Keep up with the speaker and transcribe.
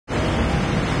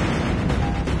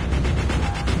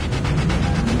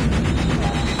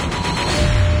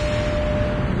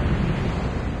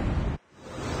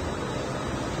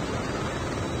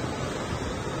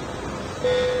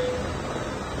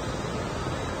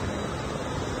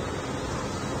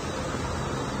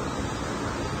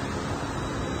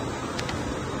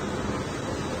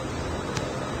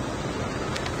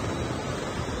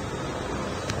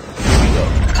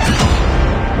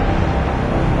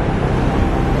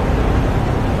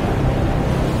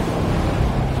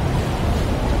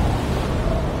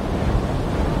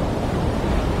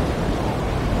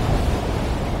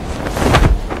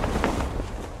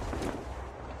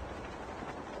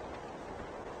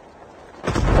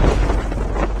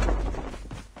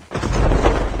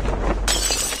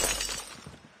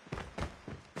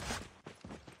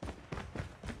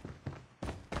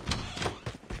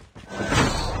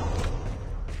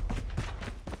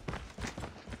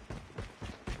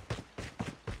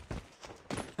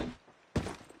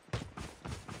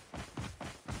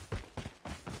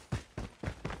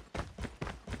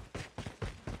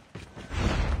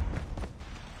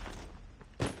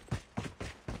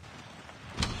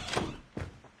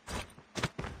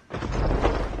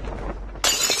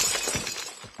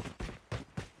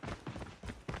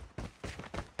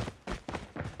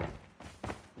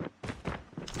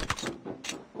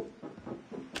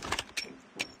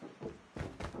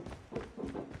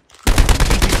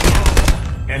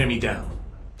Enemy down.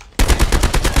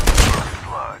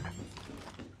 Blood.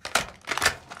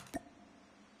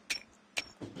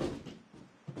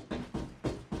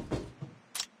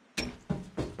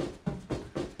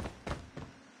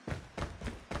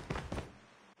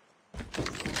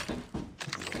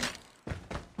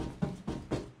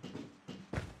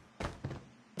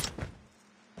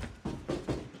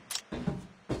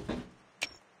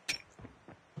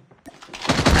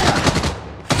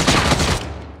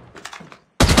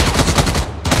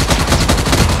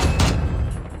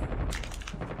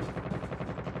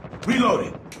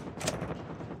 Reloading.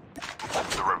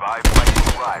 The revived flight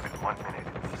will arrive in 1 minute.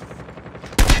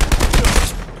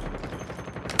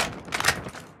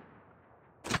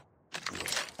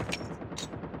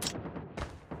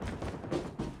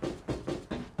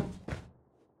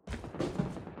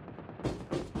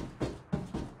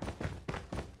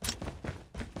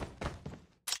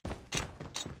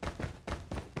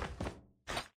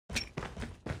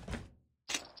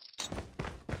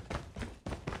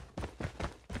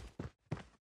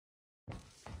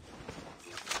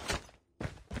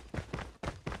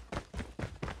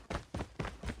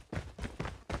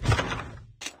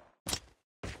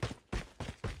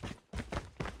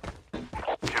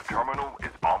 Chip terminal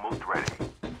is almost ready.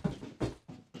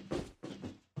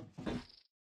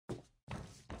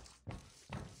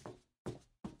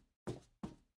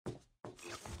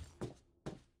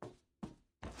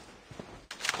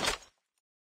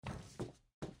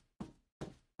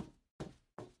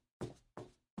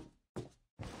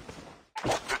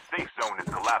 The safe zone is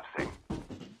collapsing.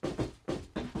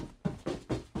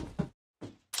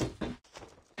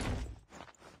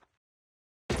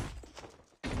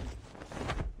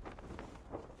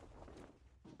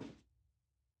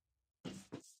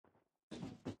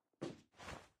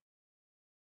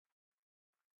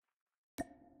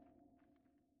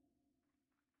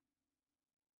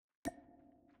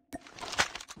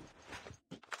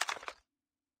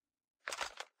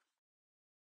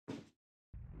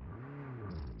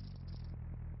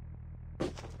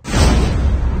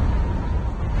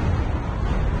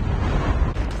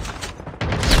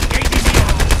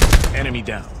 Enemy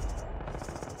down.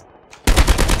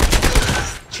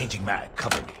 Changing mag,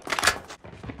 cover me.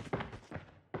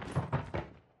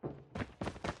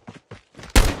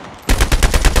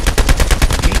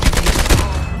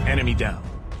 Enemy down.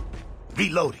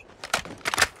 Reloading.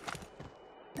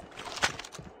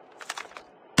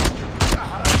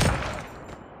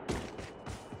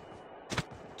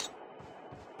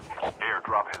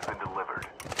 Airdrop has been delivered.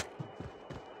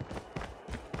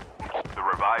 The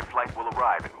revived flight will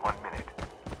arrive in 1 minute.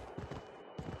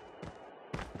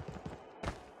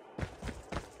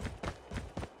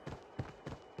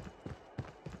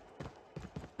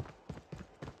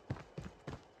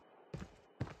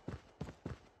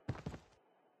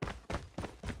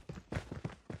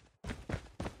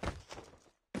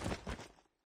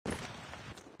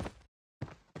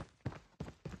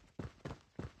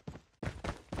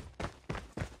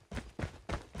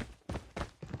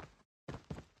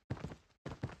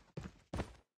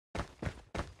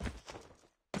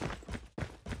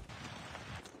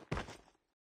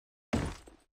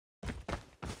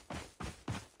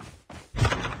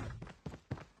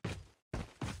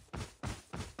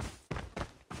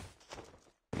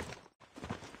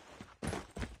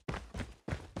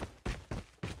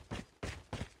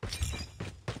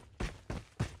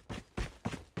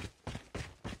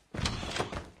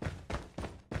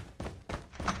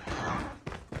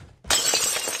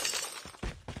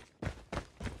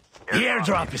 The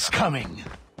airdrop is coming.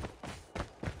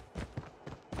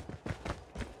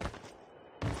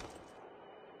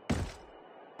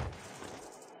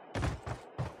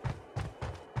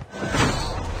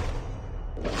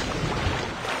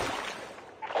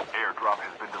 Airdrop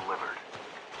has been delivered.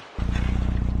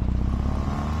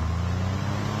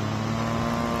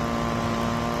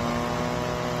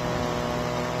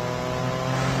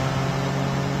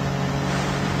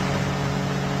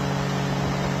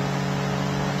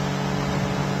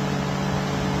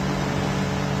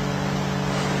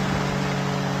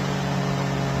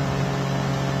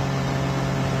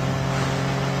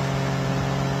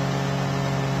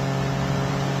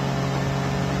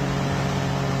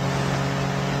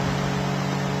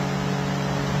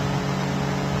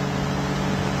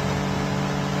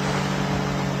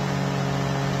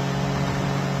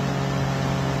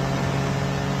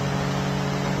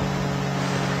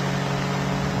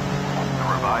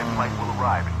 Revived flight will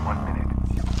arrive in 1 minute.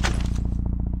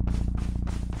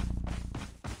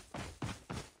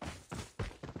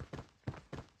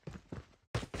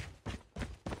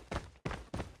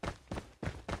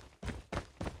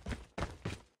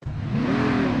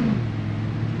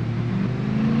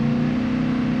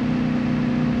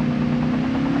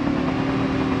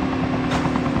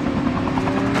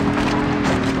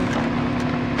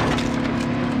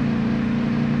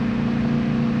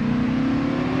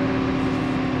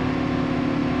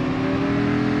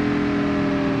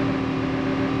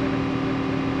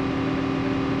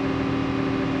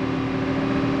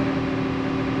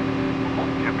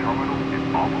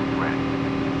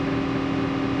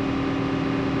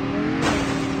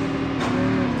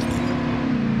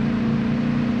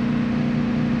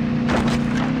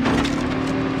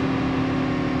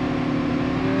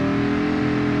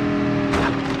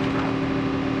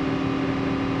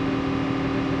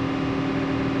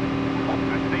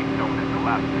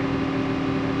 1 minute.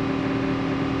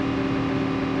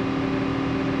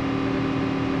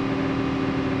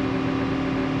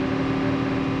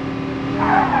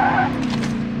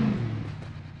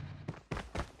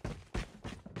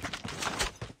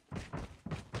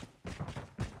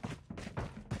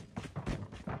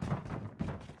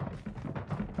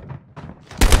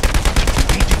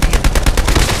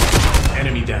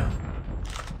 Enemy down.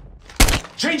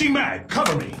 Changing mag,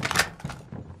 cover me.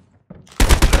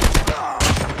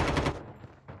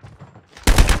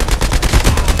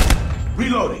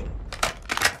 Reloading.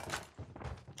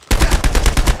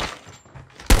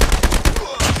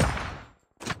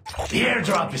 The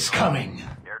airdrop is coming.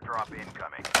 Airdrop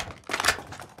incoming.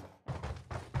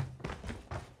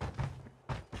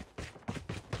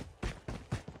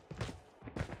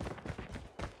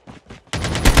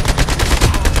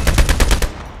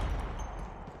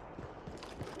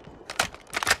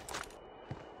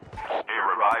 A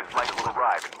revived flight will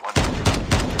arrive in 1 minute.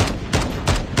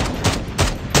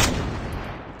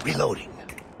 Reloading.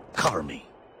 Cover me.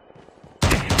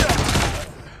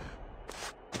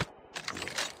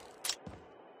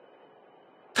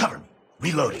 Cover me.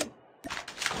 Reloading.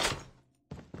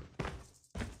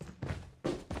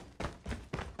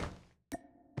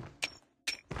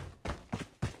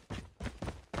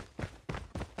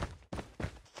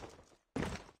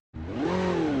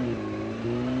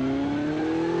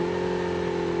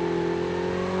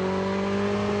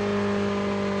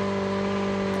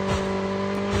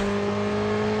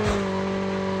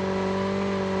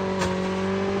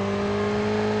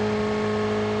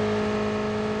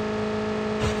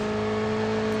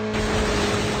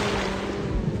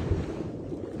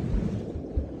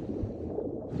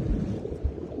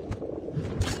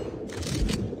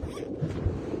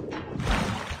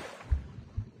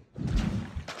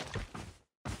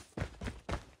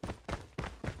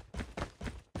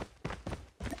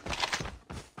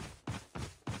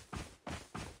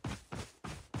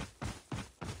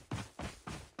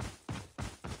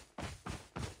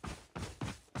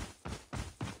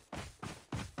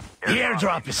 The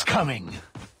airdrop is coming.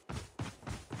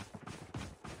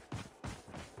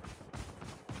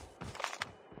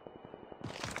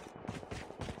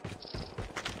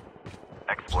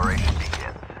 Exploration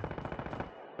begins.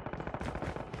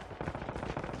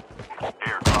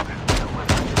 Airdrop has been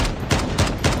delivered.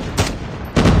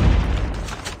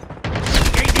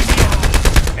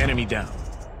 Enemy down.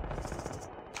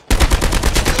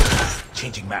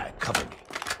 Changing mag, cover me.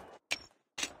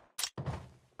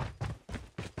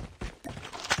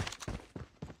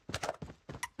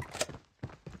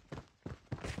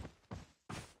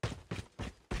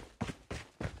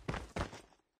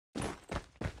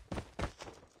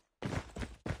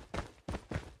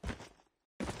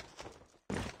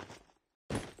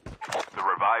 The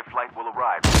revived flight will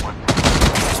arrive in 1 minute.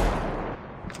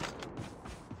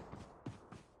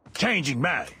 Changing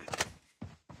mag.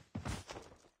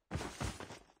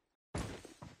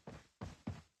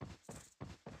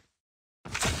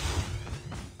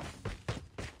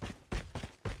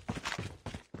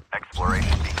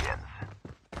 Exploration begins.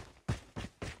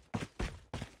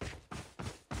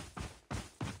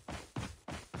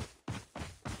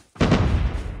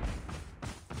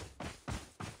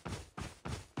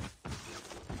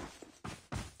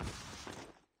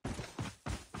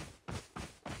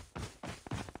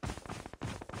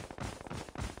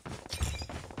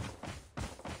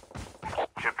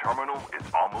 Chip terminal is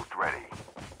almost ready.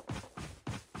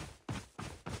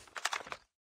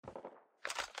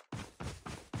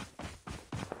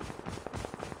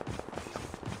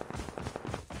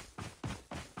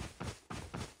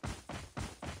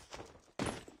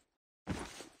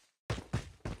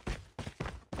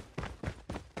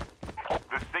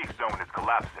 The safe zone is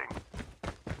collapsing.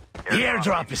 The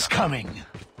airdrop is coming.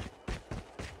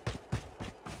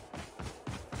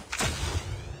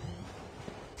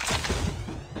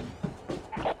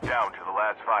 Down to the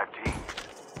last 5 teams.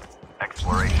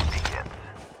 Exploration begins.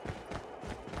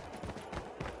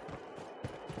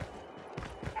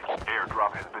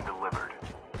 Airdrop has been delivered.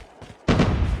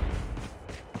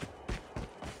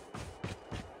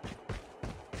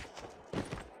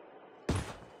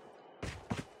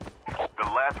 The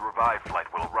last revived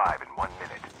flight will arrive in 1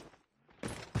 minute.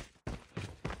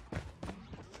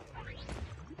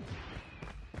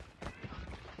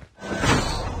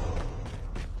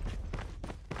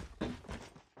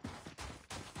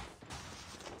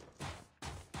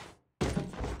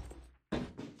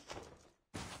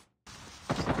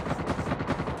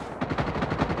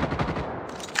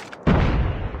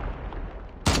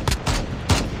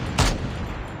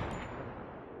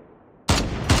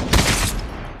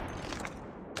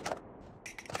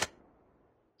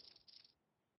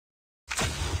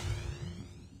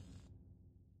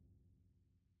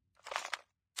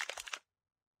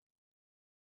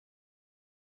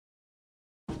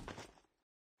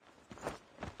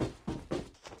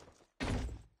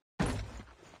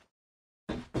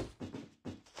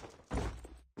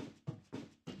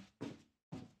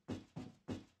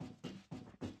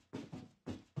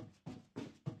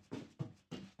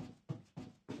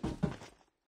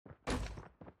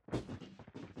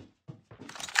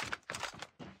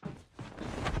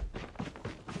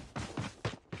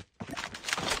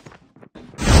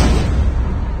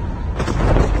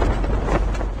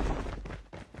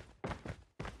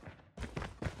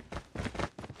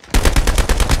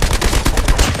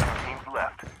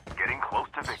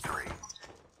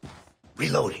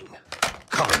 Reloading.